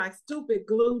like stupid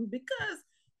gluten because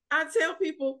I tell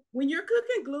people when you're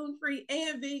cooking gluten free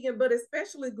and vegan, but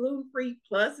especially gluten free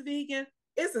plus vegan,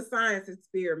 it's a science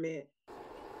experiment.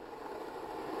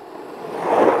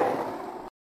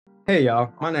 Hey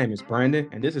y'all, my name is Brandon,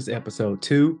 and this is episode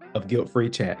 2 of Guilt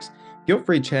Free Chats. Guilt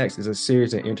Free Chats is a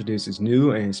series that introduces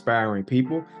new and inspiring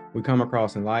people we come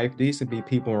across in life. These could be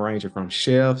people ranging from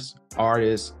chefs,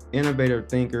 artists, innovative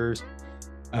thinkers,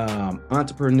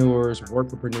 entrepreneurs,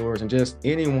 workpreneurs, and just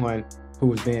anyone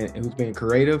who's been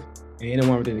creative, and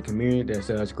anyone within the community that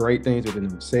does great things within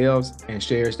themselves and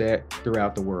shares that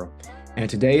throughout the world. And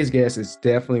today's guest is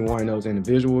definitely one of those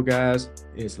individual guys.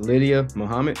 It's Lydia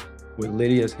Muhammad with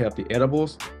Lydia's Healthy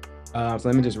Edibles. So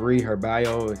let me just read her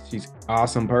bio. She's an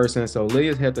awesome person. So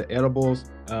Lydia's Healthy Edibles,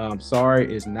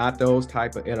 sorry, it's not those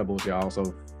type of edibles, y'all.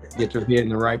 So get your head in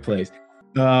the right place.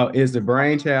 Is the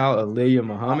brainchild of Lydia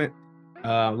Muhammad.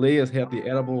 Lydia's Healthy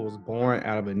Edible was born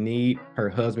out of a need her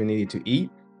husband needed to eat.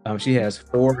 She has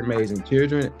 4 amazing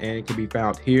children, and it can be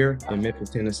found here in Memphis,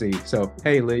 Tennessee. So,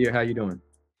 hey, Lydia, how you doing?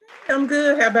 I'm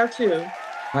good. How about you?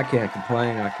 I can't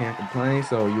complain. I can't complain.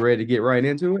 So, you ready to get right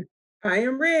into it? I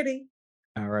am ready.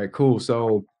 All right, cool.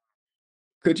 So,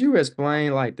 could you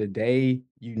explain like the day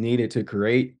you needed to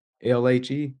create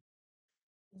LHE?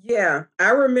 Yeah, I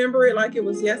remember it like it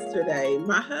was yesterday.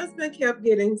 My husband kept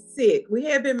getting sick. We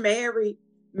had been married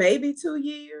maybe 2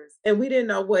 years and we didn't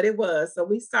know what it was. So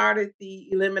we started the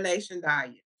elimination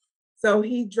diet. So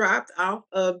he dropped off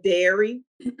of dairy,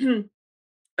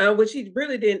 which he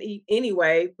really didn't eat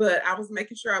anyway, but I was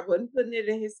making sure I wasn't putting it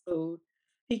in his food.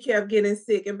 He kept getting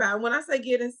sick. And by when I say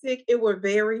getting sick, it would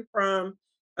vary from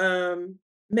um,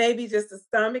 maybe just a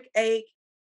stomach ache,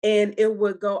 and it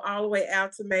would go all the way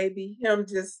out to maybe him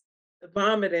just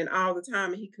vomiting all the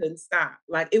time and he couldn't stop.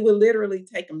 Like it would literally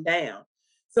take him down.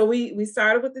 So we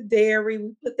started with the dairy,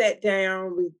 we put that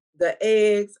down, we the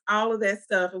eggs, all of that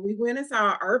stuff, and we went and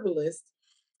saw a herbalist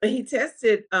he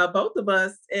tested both of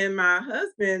us, and my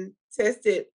husband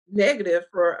tested negative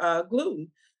for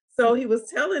gluten. So he was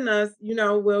telling us,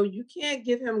 well, you can't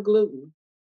give him gluten.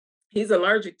 He's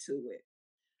allergic to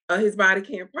it. His body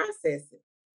can't process it.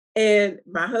 And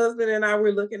my husband and I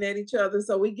were looking at each other.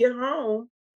 So we get home,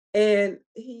 and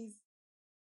he's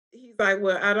like,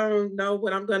 "Well, I don't know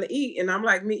what I'm gonna eat." And I'm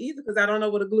like, "Me either, because I don't know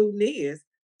what a gluten is."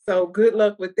 So good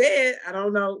luck with that. I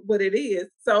don't know what it is.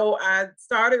 So I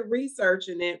started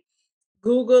researching it,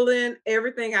 Googling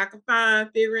everything I could find,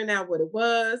 figuring out what it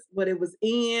was, what it was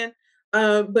in.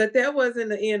 But that wasn't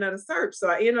the end of the search. So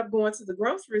I ended up going to the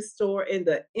grocery store and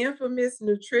the infamous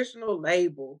nutritional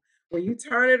label. When you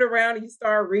turn it around and you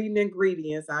start reading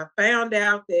ingredients, I found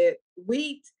out that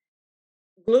wheat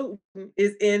gluten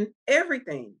is in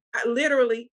everything,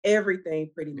 literally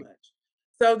everything, pretty much.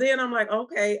 So then I'm like,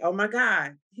 okay, oh my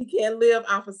God, he can't live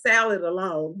off of salad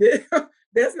alone.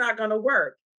 That's not going to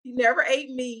work. He never ate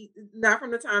meat, not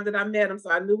from the time that I met him. So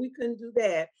I knew we couldn't do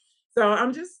that. So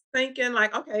I'm just thinking,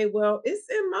 like, okay, well, it's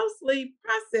in mostly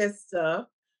processed stuff,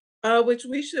 which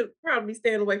we should probably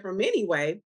stand away from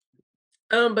anyway.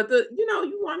 But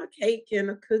you want a cake and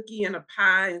a cookie and a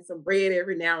pie and some bread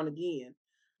every now and again.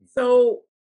 So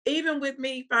even with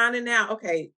me finding out,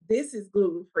 okay, this is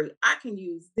gluten free, I can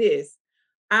use this.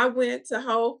 I went to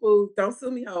Whole Foods. Don't sue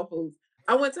me, Whole Foods.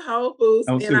 I went to Whole Foods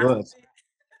Don't and sue I us. spent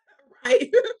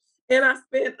right, and I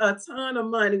spent a ton of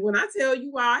money. When I tell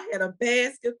you I had a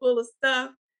basket full of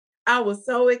stuff, I was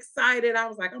so excited. I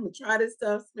was like, I'm gonna try this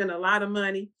stuff. Spend a lot of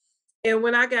money, and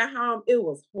when I got home, it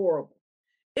was horrible.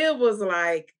 It was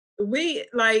like when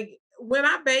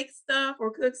I bake stuff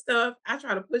or cook stuff, I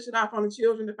try to push it off on the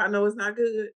children if I know it's not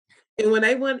good. And when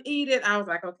they wouldn't eat it, I was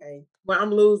like, okay, well,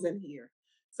 I'm losing here.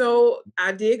 So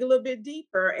I dig a little bit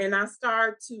deeper and I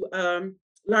start to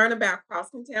learn about cross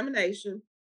contamination.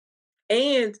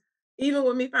 And even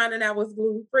with me finding out what's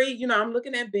gluten free, I'm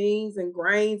looking at beans and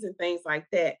grains and things like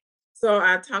that. So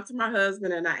I talked to my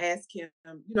husband and I asked him,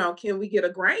 can we get a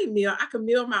grain mill? I can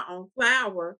mill my own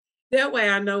flour. That way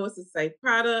I know it's a safe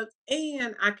product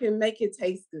and I can make it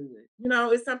taste good.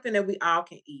 It's something that we all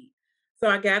can eat. So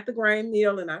I got the grain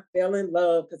mill and I fell in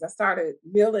love because I started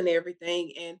milling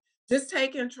everything and just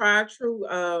taking tried true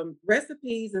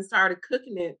recipes and started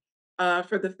cooking it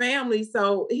for the family.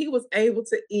 So he was able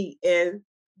to eat. And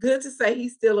good to say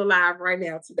he's still alive right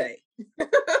now today.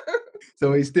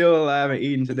 So he's still alive and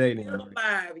eating He's today now. still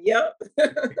alive. Yep.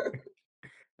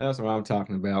 That's what I'm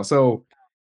talking about. So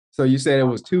you said it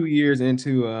was 2 years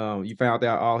into you found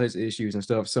out all his issues and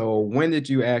stuff. So when did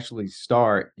you actually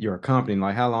start your company?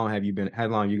 Like how long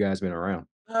you guys been around?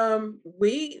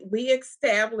 We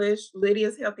established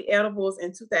Lydia's Healthy Edibles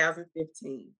in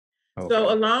 2015. So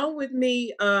Okay. along with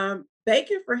me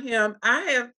baking for him. I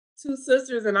have two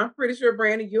sisters, and I'm pretty sure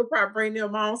Brandon, you'll probably bring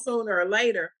them on sooner or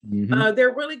later. Mhm.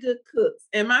 They're really good cooks,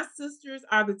 and my sisters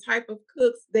are the type of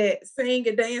cooks that sing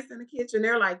and dance in the kitchen.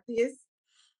 They're like this.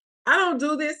 I don't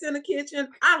do this in the kitchen.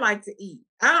 I like to eat.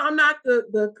 I'm not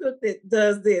the cook that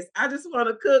does this. I just want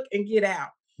to cook and get out.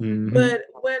 Mhm. But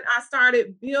when I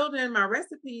started building my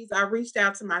recipes, I reached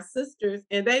out to my sisters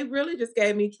and they really just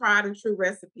gave me tried and true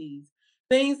recipes,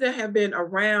 things that have been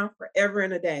around forever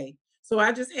and a day. So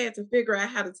I just had to figure out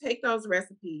how to take those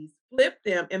recipes, flip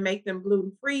them, and make them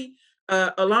gluten free,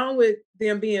 along with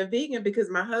them being vegan, because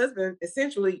my husband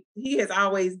essentially he has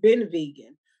always been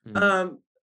vegan. Mhm. Um,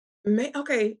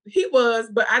 okay, he was,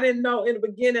 but I didn't know in the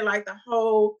beginning, like the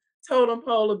whole totem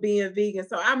pole of being vegan.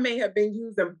 So I may have been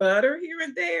using butter here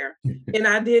and there, and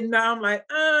I didn't know. I'm like,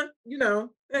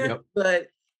 Yep. but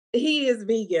he is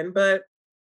vegan. But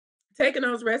taking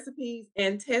those recipes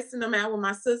and testing them out with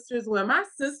my sisters, when my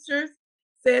sisters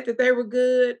said that they were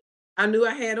good, I knew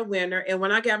I had a winner. And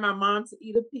when I got my mom to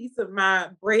eat a piece of my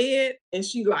bread and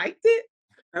she liked it,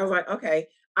 I was like, okay,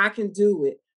 I can do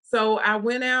it. So I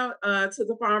went out to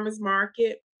the farmer's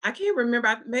market. I can't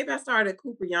remember. Maybe I started at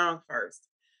Cooper Young first.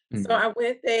 So Mhm. I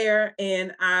went there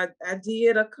and I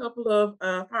did a couple of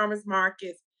farmers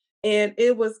markets, and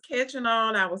it was catching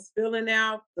on. I was filling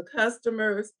out the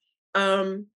customers.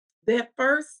 Um, that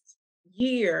first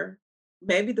year,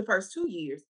 maybe the first 2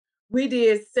 years, we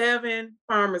did 7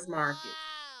 farmers markets.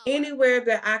 Anywhere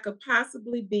that I could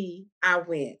possibly be, I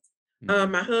went.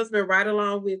 Mhm. My husband right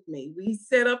along with me. We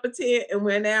set up a tent and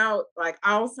went out like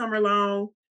all summer long.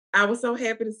 I was so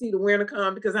happy to see the winter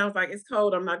come because I was like, it's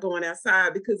cold. I'm not going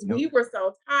outside because Yep. we were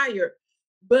so tired.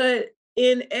 But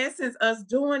in essence, us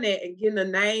doing it and getting the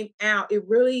name out, it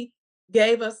really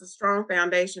gave us a strong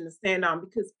foundation to stand on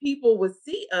because people would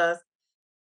see us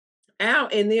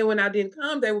out. And then when I didn't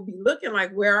come, they would be looking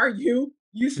like, where are you?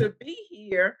 You should be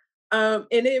here. And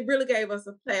it really gave us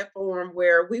a platform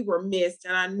where we were missed.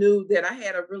 And I knew that I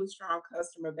had a really strong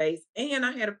customer base and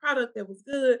I had a product that was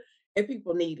good and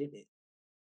people needed it.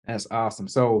 That's awesome.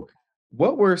 So,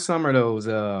 what were some of those?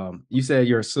 You said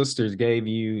your sisters gave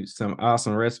you some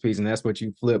awesome recipes, and that's what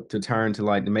you flipped to turn to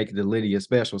like to make it the Lydia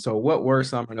special. So, what were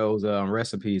some of those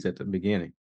recipes at the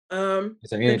beginning? Is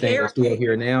there The anything that's carrot still cake.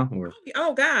 here now? Or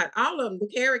Oh God, all of them. The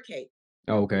carrot cake.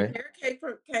 The okay, carrot cake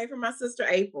came from my sister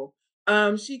April.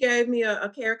 She gave me a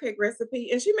carrot cake recipe,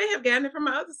 and she may have gotten it from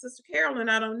my other sister Carolyn.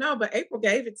 I don't know, but April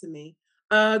gave it to me.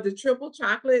 The triple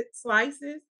chocolate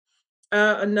slices,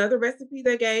 another recipe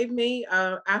they gave me.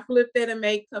 I flipped it and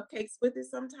made cupcakes with it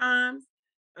sometimes.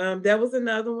 That was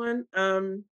another one.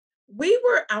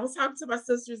 I was talking to my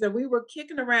sisters, and we were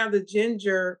kicking around the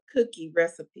ginger cookie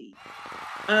recipe.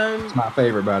 it's Um, my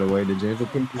favorite, by the way. The ginger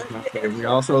cookie is my favorite. We yeah,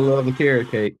 also love the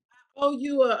carrot cake. owe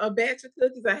you a batch of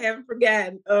cookies. I haven't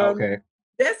forgotten. Okay.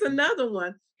 That's another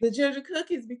one. The ginger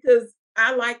cookies because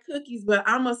I like cookies, but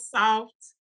I'm a soft,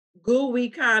 gooey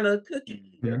kind of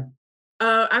cookie eater.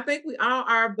 Mhm. I think we all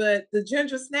are, but the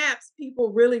ginger snaps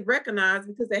people really recognize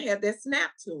because they have that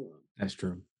snap to them. That's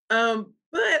true.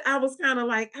 But I was kind of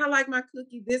like, I like my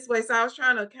cookie this way, so I was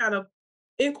trying to kind of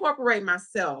incorporate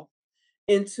myself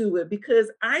into it because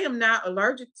I am not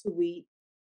allergic to wheat.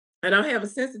 I don't have a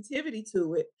sensitivity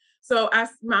to it. So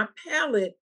my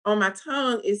palate on my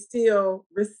tongue is still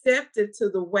receptive to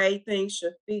the way things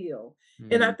should feel.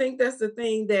 And I Mhm. think that's the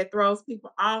thing that throws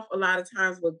people off a lot of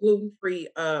times with gluten-free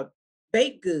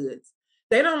baked goods.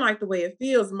 They don't like the way it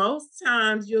feels. Most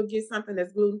times you'll get something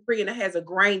that's gluten-free and it has a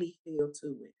grainy feel to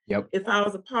it. Yep. It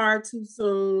falls apart too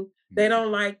soon. They Mhm.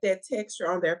 don't like that texture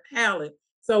on their palate.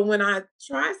 So when I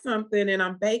try something and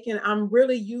I'm baking, I'm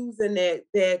really using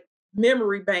that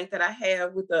memory bank that I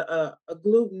have with a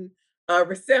gluten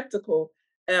receptacle.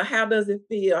 How does it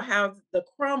feel? How's the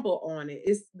crumble on it?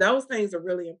 It's those things are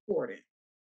really important.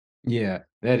 Yeah,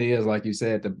 that is like you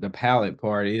said, the palate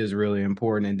part is really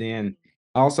important. And then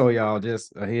also, y'all,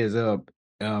 just a heads up,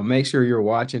 make sure you're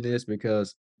watching this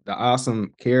because the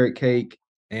awesome carrot cake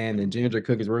and the ginger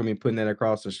cookies, we're gonna be putting that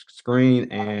across the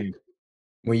screen. And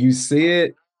when you see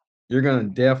it, you're gonna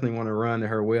definitely want to run to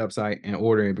her website and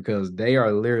order it because they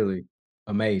are literally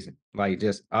amazing, like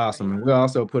just awesome. And we'll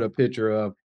also put a picture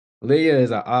of Leah is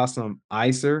an awesome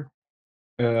icer.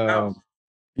 Oh, Um,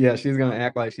 yeah, she's gonna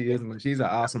act like she isn't, but she's an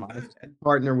awesome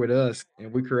partner with us,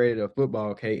 and we created a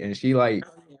football cake, and she like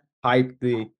oh yeah. hyped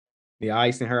the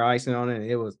icing, her icing on it. And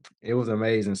it was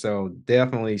amazing. So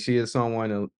definitely, she is someone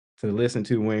to listen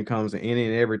to when it comes to any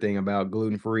and everything about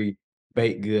gluten free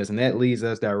baked goods, and that leads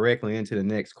us directly into the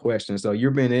next question. So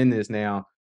you've been in this now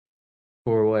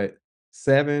for what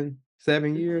 7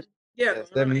 Mhm. years? Yeah, Yeah, going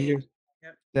on 7 8. years.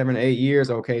 Yep. 7 to 8 years,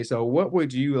 okay, so what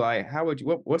would you like how would you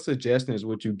what suggestions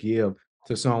would you give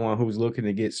to someone who's looking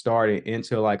to get started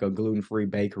into, like, a gluten-free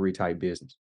bakery type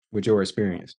business with your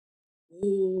experience?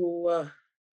 Ooh,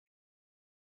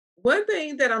 one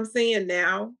thing that I'm seeing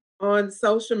now on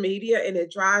social media, and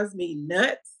it drives me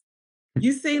nuts,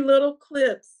 you see little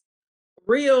clips,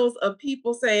 reels of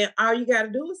people saying, all you got to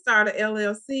do is start a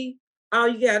LLC. All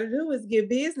you got to do is get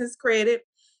business credit.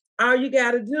 All you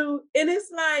got to do, and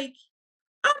it's like,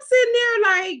 I'm sitting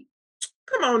there like,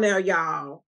 come on now,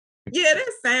 y'all. Yeah, that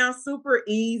sounds super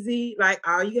easy. Like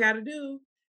all you got to do,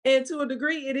 and to a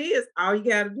degree, it is all you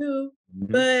got to do.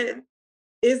 Mhm. But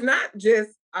it's not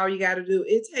just all you got to do.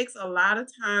 It takes a lot of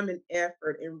time and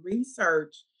effort and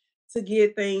research to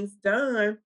get things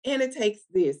done. And it takes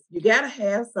this. You got to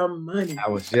have some money. I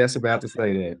was just about to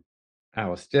say that. I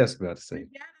was just about to say You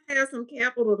gotta have some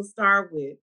capital to start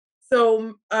with.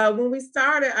 So when we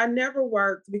started, I never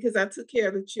worked because I took care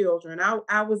of the children.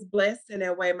 I was blessed in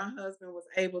that way. My husband was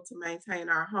able to maintain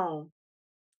our home,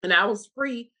 and I was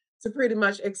free to pretty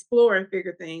much explore and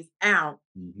figure things out.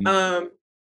 Mhm. Um,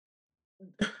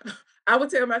 I would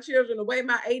tell my children the way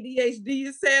my ADHD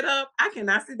is set up, I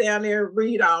cannot sit down there and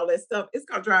read all that stuff. It's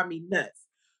gonna drive me nuts.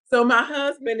 So my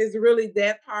husband is really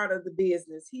that part of the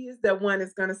business. He is the one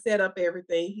that's gonna set up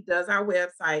everything. He does our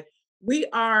website. We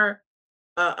are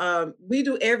we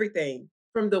do everything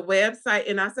from the website,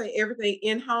 and I say everything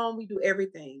in home. We do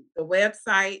everything: the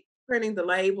website, printing the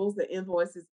labels, the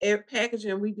invoices,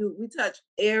 packaging. We touch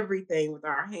everything with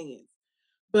our hands.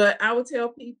 But I would tell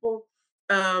people,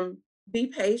 um, be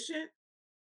patient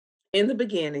in the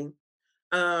beginning.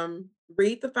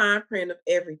 Read the fine print of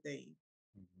everything.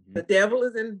 The Mhm. devil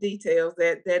is in the details.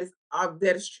 That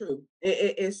is true.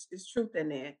 It's truth in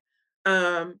that.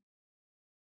 Um,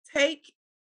 take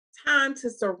time to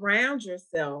surround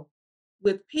yourself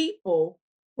with people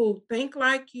who think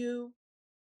like you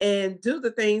and do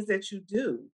the things that you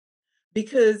do,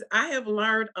 because I have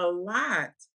learned a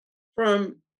lot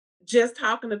from just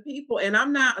talking to people. And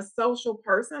I'm not a social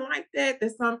person like that.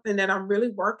 That's something that I'm really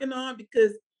working on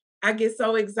because I get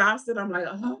so exhausted. I'm like,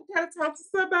 oh, I gotta talk to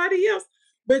somebody else.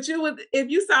 But you would, if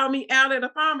you saw me out at a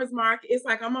farmer's market, it's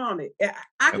like I'm on it. I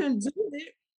Yep. can do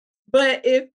it. But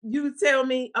if you tell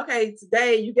me, okay,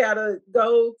 today you gotta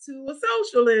go to a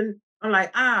social, and I'm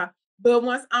like, but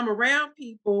once I'm around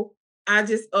people, I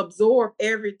just absorb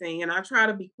everything and I try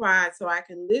to be quiet so I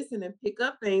can listen and pick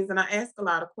up things, and I ask a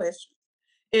lot of questions.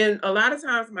 And a lot of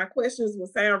times my questions will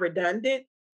sound redundant.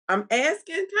 I'm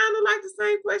asking kind of like the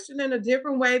same question in a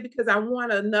different way because I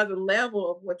want another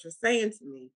level of what you're saying to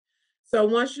me. So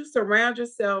once you surround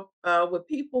yourself with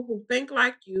people who think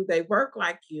like you, they work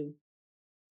like you,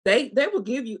 they will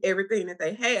give you everything that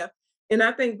they have. And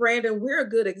I think, Brandon, we're a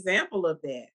good example of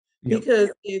that. Yep.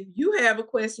 Because if you have a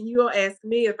question, you'll ask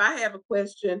me. If I have a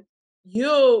question,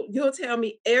 you'll tell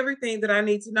me everything that I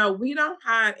need to know. We don't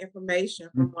hide information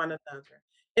from Mhm. one another.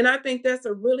 And I think that's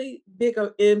a really big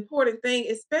important thing,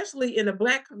 especially in the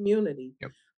Black community.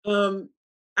 Yep. Um,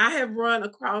 I have run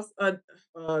across a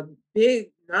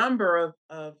big number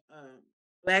of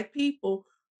Black people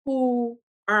who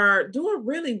are doing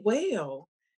really well,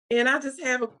 and I just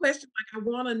have a question, like, I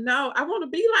wanna know, I wanna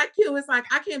be like you. It's like,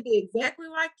 I can't be exactly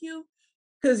like you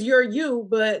because 'cause you're you,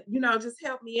 but, just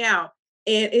help me out.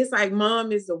 And it's like,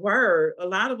 mom is the word. A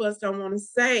lot of us don't wanna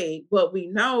say what we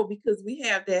know because we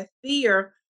have that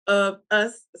fear of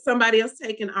somebody else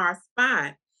taking our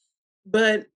spot.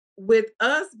 But with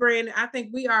us, Brandon, I think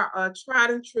we are a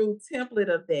tried and true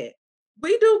template of that.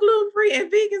 We do gluten-free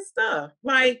and vegan stuff, Yep.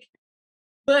 like,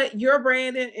 but you're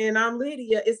Brandon and I'm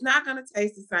Lydia. It's not gonna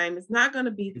taste the same. It's not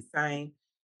gonna be the same.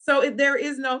 So there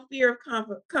is no fear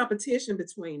of competition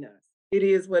between us. It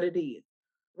is what it is,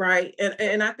 right?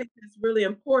 And I think that's really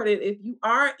important. If you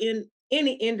are in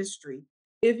any industry,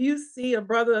 if you see a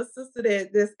brother or sister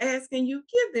that's asking you,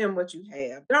 give them what you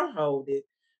have. Don't hold it.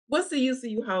 What's the use of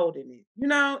you holding it?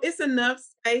 It's enough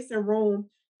space and room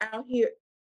out here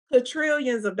for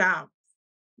trillions of dollars.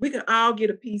 We can all get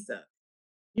a piece of.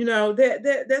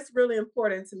 That's really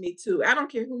important to me too. I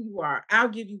don't care who you are. I'll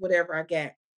give you whatever I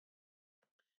got.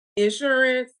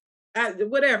 Insurance,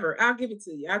 whatever. I'll give it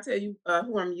to you. I'll tell you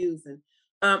who I'm using.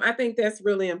 I think that's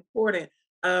really important.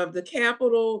 The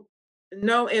capital,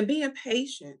 no, and being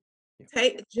patient.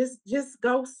 Yep. Just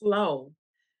go slow.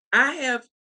 I have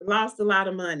lost a lot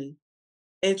of money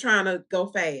and trying to go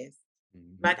fast.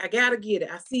 Mhm. Like I gotta get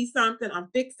it. I see something, I'm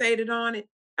fixated on it.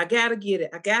 I gotta get it.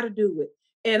 I gotta do it.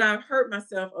 And I've hurt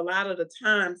myself a lot of the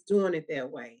times doing it that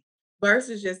way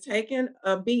versus just taking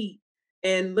a beat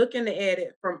and looking at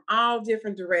it from all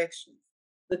different directions.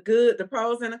 The good, the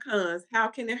pros and the cons. How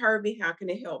can it hurt me? How can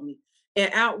it help me?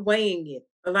 and outweighing it.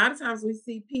 A lot of times we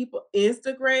see people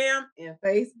Instagram and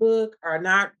Facebook are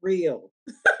not real.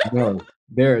 No,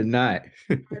 they're not.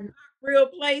 Are not real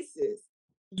places.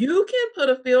 You can put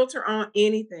a filter on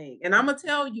anything. And I'm gonna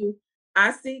tell you,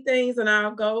 I see things and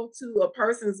I'll go to a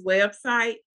person's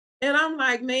website and I'm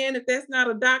like, man, if that's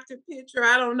not a doctor picture,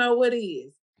 I don't know what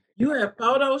is. You have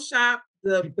photoshopped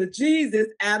the bejesus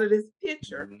out of this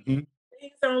picture. Mhm.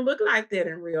 Things don't look like that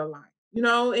in real life,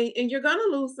 and you're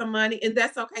gonna lose some money, and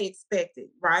that's okay, expect it,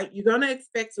 right? You're gonna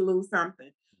expect to lose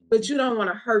something, but Mhm. you don't want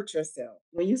to hurt yourself.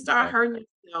 When you start Right. hurting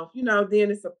yourself,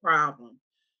 then it's a problem.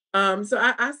 So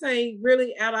I say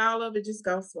really out of all of it, just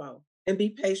go slow and be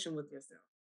patient with yourself.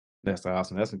 That's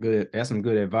awesome. That's some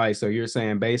good advice. So you're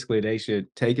saying basically they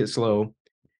should take it slow.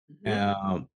 Mhm.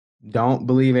 Um, don't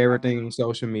believe everything on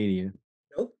social media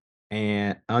Nope.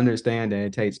 and understand that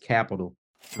it takes capital,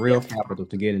 real Yep. capital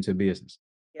to get into business.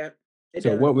 Yep. It So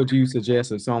does. what would you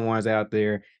suggest if someone's out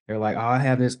there, they're like, "Oh, I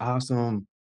have this awesome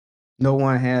no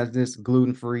one has this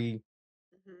gluten-free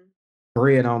Mhm.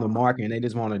 bread on the market," and they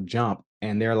just wanna jump,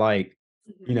 and they're like,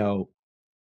 you Mhm. know,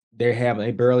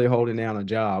 they barely holding down a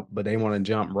job, but they wanna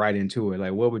jump right into it.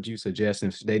 Like, what would you suggest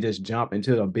if they just jump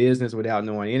into a business without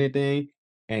knowing anything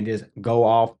and just go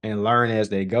off and learn as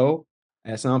they go,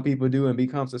 as some people do and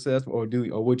become successful,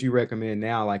 or would you recommend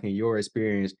now, like, in your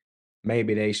experience,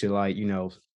 maybe they should, like,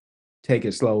 take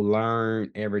it slow, learn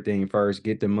everything first,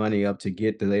 get the money up to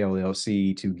get the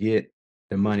LLC, to get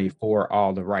the money Mhm. for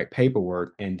all the right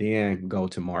paperwork, and then go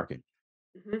to market.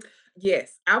 Mhm.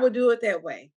 Yes, I would do it that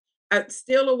way.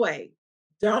 Still away.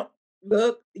 Don't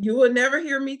look. You will never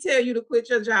hear me tell you to quit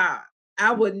your job.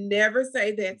 I would never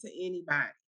say that to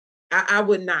anybody. I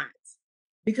would not,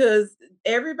 because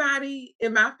everybody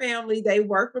in my family, they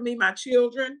work for me, my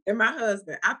children and my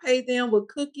husband. I pay them with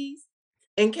cookies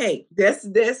and cake.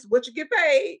 That's what you get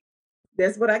paid.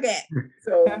 That's what I got.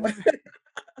 So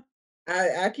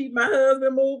I keep my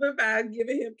husband moving by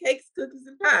giving him cakes, cookies,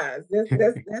 and pies.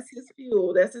 That's his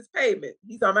fuel. That's his payment.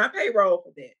 He's on my payroll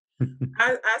for that.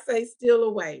 I say still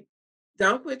away.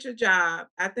 Don't quit your job.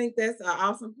 I think that's an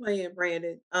awesome plan,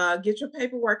 Brandon. Get your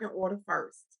paperwork in order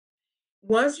first.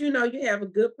 Once you know you have a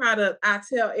good product, I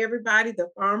tell everybody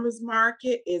the farmers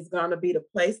market is going to be the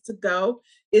place to go.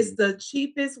 It's the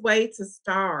cheapest way to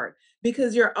start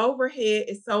because your overhead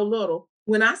is so little.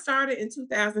 When I started in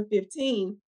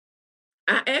 2015,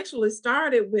 I actually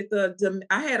started with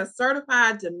I had a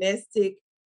certified domestic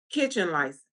kitchen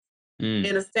license. In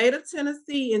Mm, the state of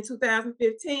Tennessee in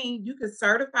 2015, you could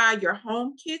certify your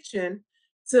home kitchen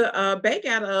to bake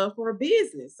out of for a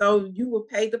business. So you will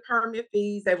pay the permit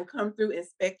fees. They will come through,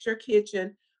 inspect your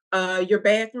kitchen, your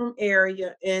bathroom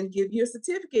area, and give you a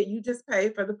certificate. You just pay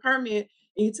for the permit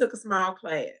and you took a small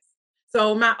class.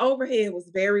 So my overhead was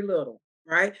very little,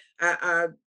 right? I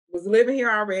was living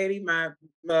here already. My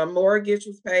mortgage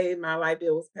was paid, my light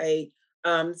bill was paid.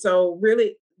 So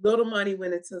really little money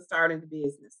went into starting the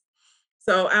business.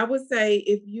 So I would say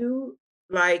if you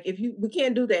we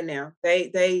can't do that now.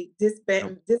 They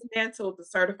nope. dismantled the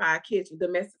certified kitchen,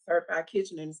 domestic certified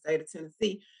kitchen in the state of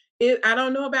Tennessee. I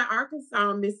don't know about Arkansas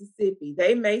and Mississippi.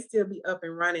 They may still be up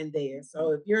and running there.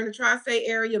 So if you're in the tri-state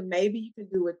area, maybe you can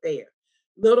do it there.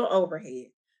 Little overhead.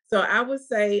 So I would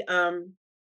say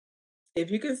if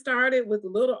you can start it with a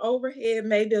little overhead,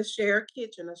 maybe a shared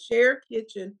kitchen. A shared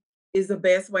kitchen is the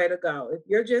best way to go. If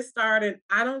you're just starting,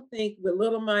 I don't think with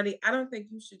little money, I don't think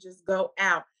you should just go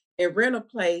out and rent a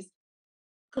place.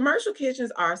 Commercial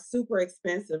kitchens are super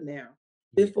expensive now.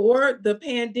 Yeah. Before the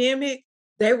pandemic,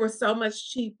 they were so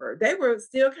much cheaper. They were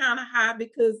still kind of high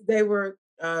because they were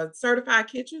certified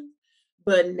kitchens,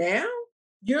 but now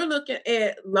you're looking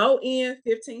at low end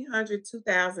 $1,500,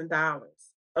 $2,000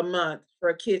 a month for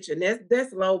a kitchen.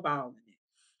 That's low balling it.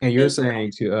 And you're And so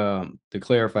saying to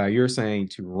clarify, you're saying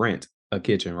to rent a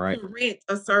kitchen, right? to rent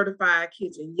a certified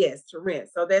kitchen, yes, to rent.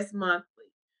 So that's monthly.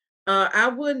 I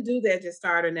wouldn't do that just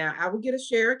starting out. I would get a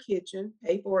share kitchen,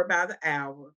 pay for it by the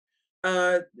hour.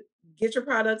 Uh, get your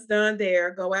products done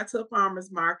there. Go out to a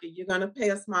farmer's market. You're going to pay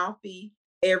a small fee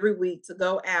every week to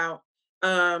go out.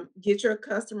 Get your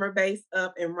customer base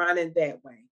up and running that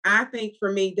way. I think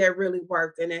for me that really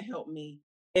worked and it helped me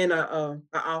in a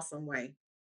awesome way.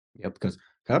 Yeah, because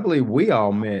I believe we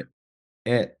all met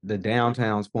at the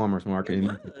downtown's farmers market It in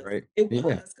Memphis, was. right? It Yeah.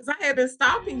 was because I had been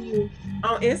stalking you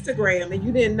on Instagram, and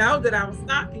you didn't know that I was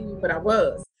stalking you, but I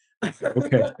was.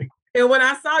 Okay. And when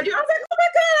I saw you, I was like, "Oh my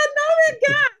god, I know that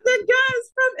guy! That guy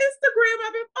is from Instagram.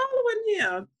 I've been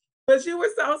following him." But you were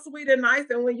so sweet and nice,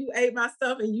 and when you ate my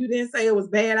stuff and you didn't say it was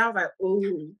bad, I was like,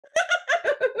 "Ooh,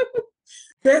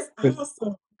 that's Because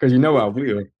awesome." you know I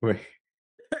will.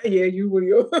 Yeah, you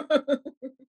will.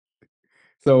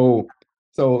 So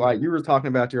so, like, you were talking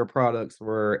about your products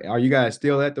were are you guys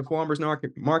still at the farmers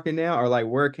market now? Or, like,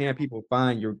 where can people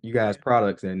find you guys' Yeah.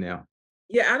 products at now?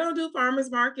 Yeah, I don't do farmers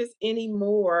markets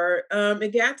anymore.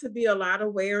 It got to be a lot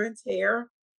of wear and tear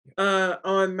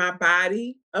on my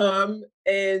body,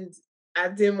 and I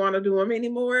didn't want to do them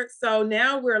anymore. So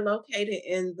now we're located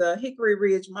in the Hickory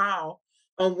Ridge Mall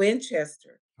on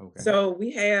Winchester. Okay. So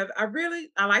we have, I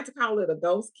like to call it a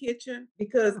ghost kitchen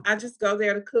because Oh, I just go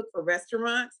there to cook for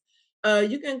restaurants.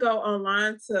 You can go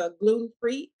online to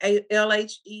glutenfree,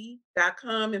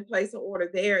 LHE.com and place an order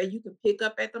there, and you can pick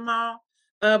up at the mall,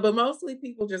 but mostly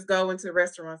people just go into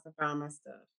restaurants and find my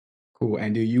stuff. cool,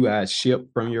 and do you guys ship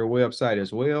from your website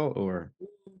as well, or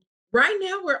Right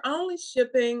now, we're only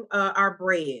shipping our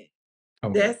bread.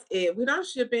 okay. That's it. We don't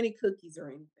ship any cookies or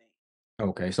anything.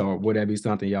 Okay, so would that be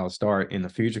something y'all start in the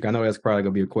future? 'Cause I know that's probably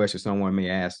gonna be a question someone may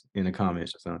ask in the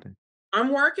comments or something.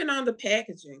 I'm working on the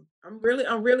packaging. I'm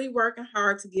really working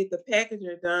hard to get the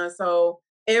packaging done so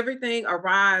everything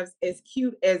arrives as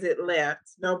cute as it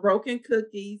left. No broken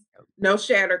cookies, no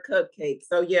shattered cupcakes.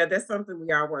 So yeah, that's something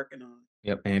we are working on.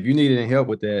 Yep, and if you need any help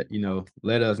with that,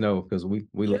 let us know because we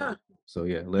love Yeah, it. So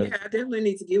yeah, yeah, I definitely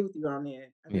need to get with you on that.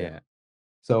 I do. yeah.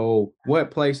 So what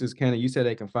places can you said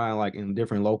they can find like in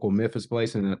different local Memphis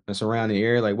places in the surrounding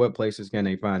area? Like what places can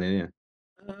they find it in?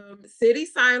 City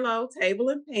Silo, Table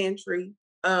and Pantry,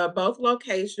 both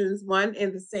locations, one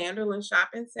in the Sanderland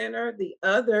Shopping Center, the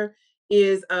other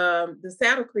is the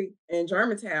Saddle Creek and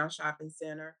Germantown Shopping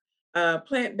Center.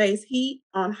 Plant Based Heat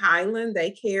on Highland,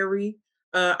 they carry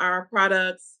our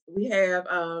products. We have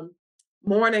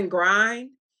Morning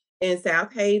Grind in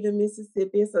South Haven,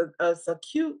 Mississippi. It's a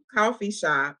cute coffee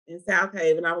shop in South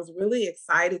Haven. I was really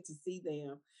excited to see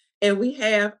them, and we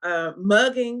have a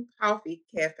Mugging Coffee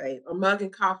Cafe, a Mugging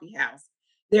Coffee House.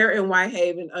 They're in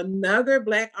Whitehaven, another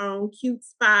Black-owned cute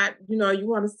spot. You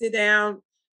want to sit down.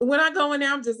 When I go in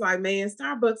there, I'm just like, man,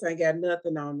 Starbucks ain't got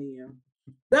nothing on them.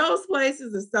 Those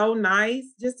places are so nice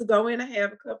just to go in and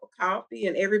have a cup of coffee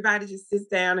and everybody just sits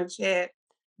down and chat.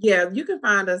 Yeah, you can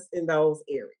find us in those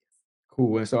areas.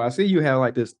 Cool. And so I see you have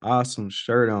like this awesome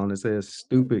shirt on that says Ooh,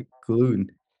 stupid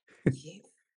gluten yes,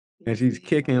 and yes, she's it is.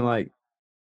 kicking like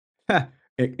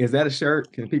is that a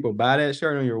shirt? Can people buy that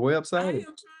shirt on your I website? am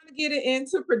trying to get it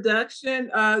into production.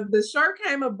 The shirt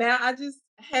came about. I just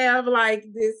have like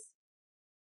this.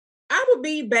 I would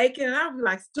be baking and I would be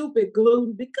like stupid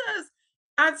gluten because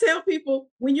I tell people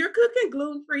when you're cooking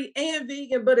gluten free and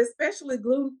vegan, but especially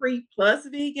gluten free plus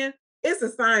vegan, it's a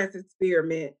science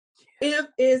experiment. If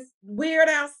it's weird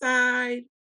outside,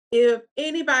 if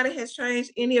anybody has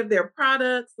changed any of their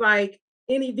products, like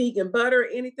any vegan butter,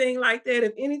 anything like that,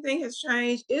 if anything has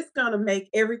changed, it's going to make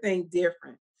everything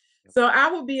different. Yep. So I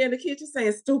will be in the kitchen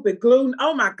saying stupid gluten.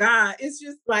 Oh my God. It's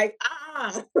just like,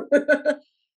 ah.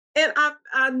 And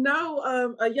I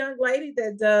know, a young lady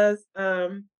that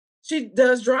she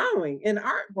does drawing and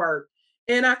artwork,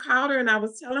 and I called her and I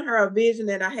was telling her a vision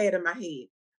that I had in my head.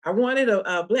 I wanted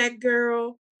a Black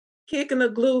girl kicking the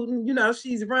gluten,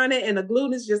 she's running and the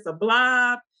gluten is just a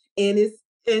blob, and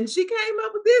she came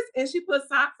up with this and she put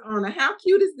socks on her. How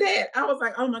cute is that? I was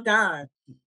like, "Oh my god,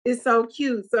 it's so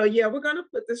cute." So, yeah, we're gonna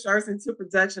put the shirts into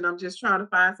production. I'm just trying to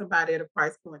find somebody at a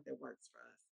price point that works for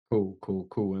us. Cool, cool,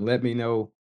 cool. And let me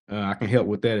know. I can help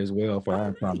with that as well for Oh, our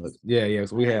nice. products. Yeah, yeah.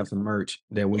 So we have Nice. some merch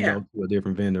that we Yeah. go to a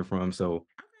different vendor from. So Okay.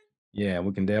 yeah,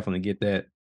 we can definitely get that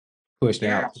pushed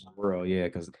Yeah. out to the world, yeah,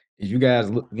 because if you guys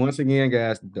look once again,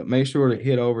 guys, make sure to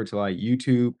hit over to, like,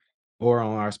 YouTube or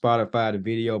on our Spotify, the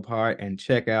video part, and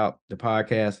check out the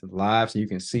podcast live so you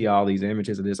can see all these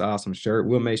images of this awesome shirt.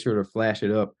 We'll make sure to flash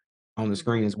it up on the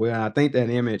screen Mhm. as well, and I think that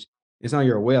image is on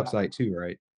your website too,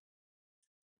 right?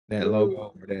 That Ooh,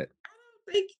 logo or that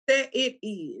I don't think that it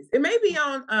is. It may be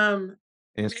on,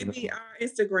 maybe Instagram. our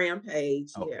Instagram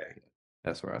page, yeah. Okay,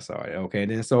 that's where I saw it. Okay,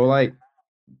 then so, like,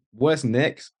 what's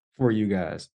next for you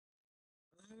guys?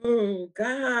 Oh,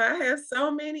 God, I have so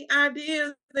many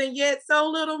ideas and yet so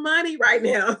little money right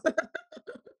now.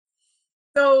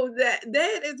 So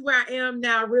that is where I am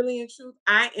now, really in truth.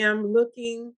 I am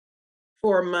looking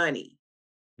for money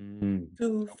Mm,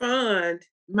 to okay. fund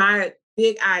my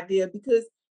big idea because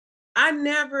I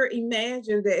never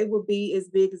imagined that it would be as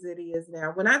big as it is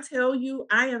now. When I tell you,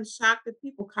 I am shocked that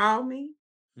people call me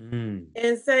Mm.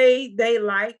 and say they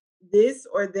like this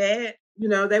or that,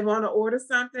 they want to order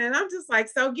something. And I'm just like,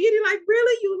 so giddy, like,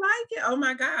 really, you like it? Oh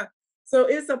my God. So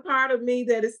it's a part of me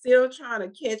that is still trying to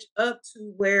catch up to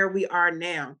where we are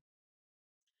now.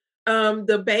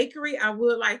 The bakery, I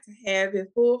would like to have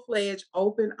it full-fledged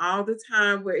open all the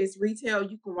time where it's retail.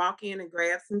 You can walk in and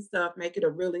grab some stuff, make it a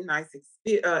really nice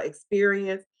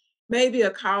experience. maybe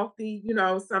a coffee,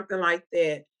 something like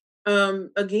that.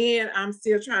 Again, I'm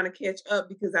still trying to catch up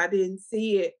because I didn't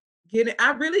see it getting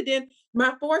I really didn't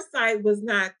my foresight was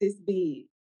not this big.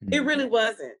 It Mhm. really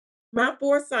wasn't. My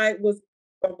foresight was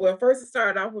well, first it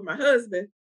started off with my husband,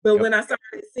 but Yep. when I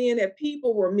started seeing that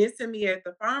people were missing me at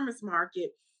the farmer's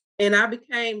market and I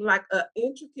became like an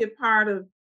intricate part of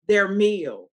their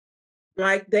meal.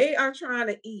 Like they are trying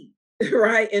to eat,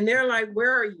 right? And they're like,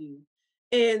 "Where are you?"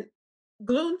 And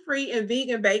gluten-free and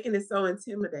vegan bacon is so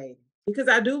intimidating because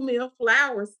I do mill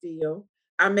flour still.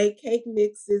 I make cake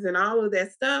mixes and all of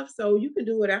that stuff. So you can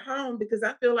do it at home because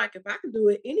I feel like if I can do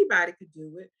it, anybody could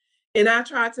do it. And I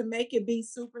try to make it be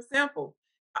super simple.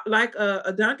 Like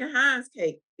a Duncan Hines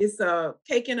cake. It's a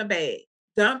cake in a bag.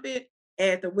 Dump it,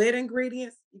 add the wet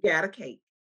ingredients, you got a cake.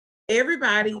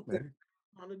 Everybody Okay.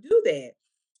 want to do that.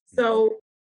 Mhm. So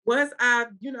once I,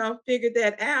 figured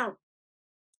that out,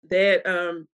 that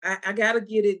I got to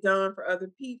get it done for other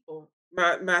people.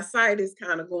 My site is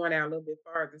kind of going out a little bit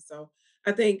farther, so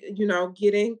I think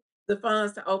getting the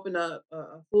funds to open up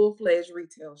a full fledged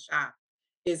retail shop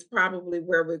is probably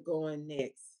where we're going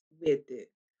next with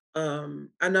it.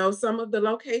 I know some of the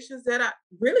locations that I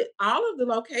really all of the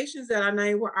locations that I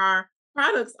named where our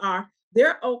products are,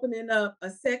 they're opening up a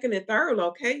second and third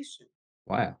location.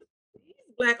 Wow. These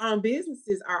Black-owned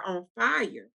businesses are on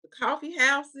fire. The coffee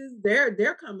houses,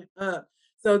 they're coming up.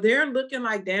 So they're looking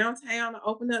like downtown to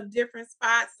open up different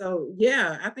spots. So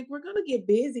yeah, I think we're gonna get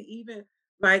busy even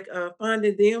like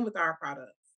funding them with our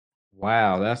products.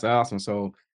 Wow, that's awesome.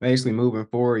 So basically moving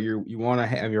forward, you want to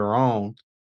have your own,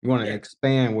 you want to Yeah,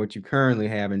 expand what you currently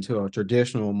have into a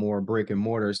traditional, more brick and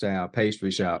mortar style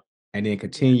pastry shop, and then yeah,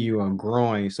 continue on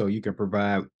growing so you can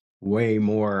provide way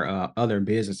more other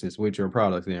businesses with your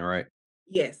products then, right?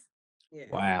 yes, yes.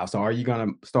 Wow. So are you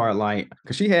gonna start like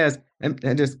because she has and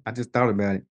just I just thought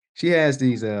about it. She has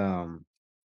these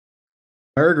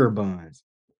burger buns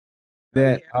Oh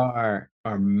that yeah. are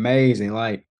amazing.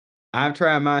 Like I've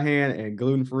tried my hand at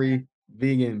gluten-free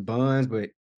vegan buns, but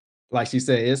like she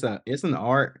said, it's an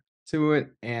art to it.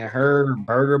 And her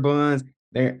burger buns,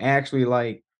 they're actually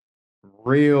like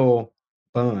real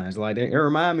buns. Like they it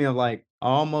remind me of like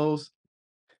almost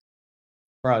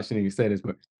probably shouldn't even say this,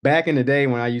 but back in the day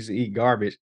when I used to eat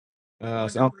garbage, Going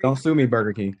so to don't sue me, restaurant.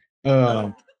 Burger King.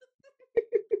 Oh,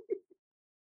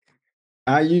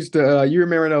 I used to you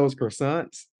remember those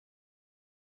croissants?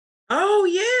 oh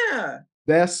yeah.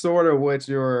 That's sort of what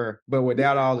your but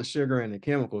without Yeah. all the sugar and the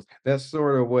chemicals, that's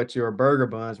sort of what your burger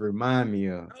buns remind me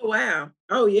of. Oh wow.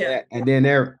 Oh yeah. Yeah, and then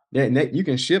they you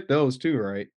can ship those too,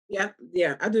 right? Yeah.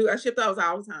 Yeah. I do. I ship those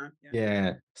all the time. Yeah.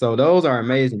 Yeah. So those are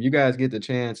amazing. If you guys get the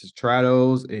chance to try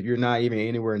those, if you're not even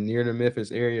anywhere near the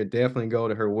Memphis area, definitely go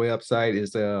to her website.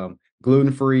 It's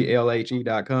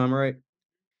glutenfreelhe.com, right?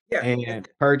 Yeah. That's And it.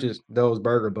 purchase those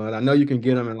burger buns. I know you can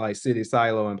get them in like City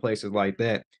Silo and places like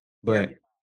that, Yeah. but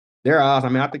they're awesome.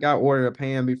 I mean, I think I ordered a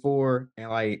pan before and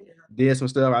like Yeah. did some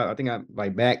stuff. I think I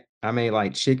like back. I made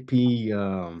like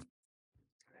chickpea.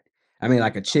 I made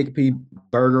like a chickpea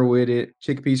burger with it,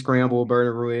 chickpea scramble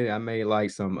burger with it. I made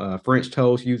like some French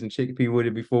toast using chickpea with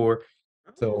it before.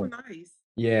 Oh, So nice.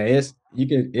 yeah, it's you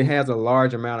can it has a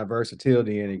large amount of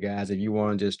versatility in it, guys, if you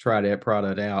wanna just try that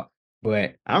product out.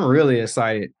 But I'm really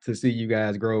excited to see you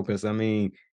guys grow because I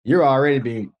mean, you're already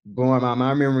been blowing my mind. I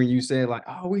remember when you said like,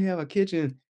 "Oh, we have a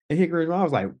kitchen in Hickory." I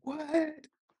was like, "What?"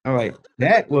 I'm like,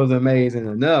 "That was amazing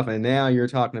enough." And now you're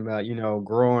talking about,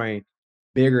 growing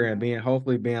bigger and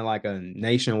hopefully being like a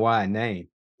nationwide name.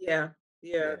 Yeah,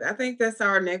 yeah, Yeah. I think that's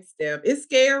our next step. It's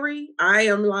scary. I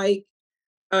am like,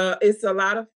 it's a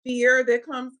lot of fear that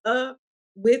comes up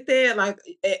with that. Like,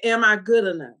 am I good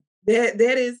enough? That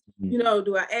is, Mhm.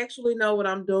 do I actually know what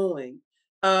I'm doing?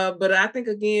 But I think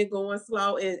again, going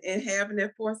slow and having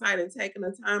that foresight and taking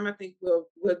the time, I think we'll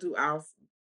do awesome.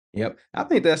 Yep. I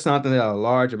think that's something that a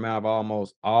large amount of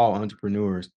almost all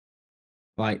entrepreneurs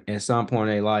like, at some point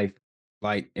in their life,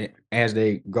 like, as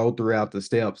they go throughout the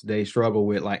steps, they struggle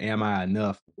with, like, "Am I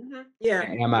enough? Yeah,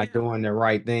 Am I yeah, doing the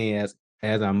right thing as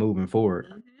I'm moving forward?"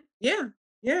 mhm, yeah,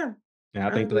 yeah. And I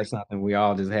I think agree. that's something we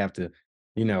all just have to,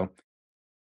 you know,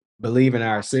 believe in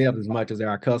ourselves as much as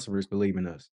our customers believe in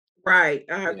us. Right,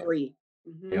 I Yeah. agree.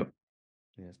 Hmm. Yep.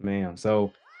 Yes, ma'am.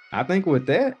 So I think with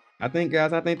that,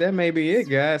 guys, I think that may be it,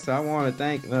 guys. So I want to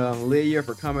thank Leah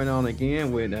for coming on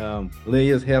again with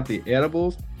Leah's Healthy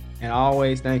Edibles. And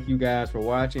always thank you guys for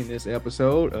watching this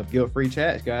episode of Guilt Free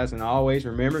Chats, guys. And always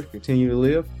remember, continue to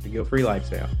live the guilt free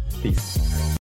lifestyle. Peace.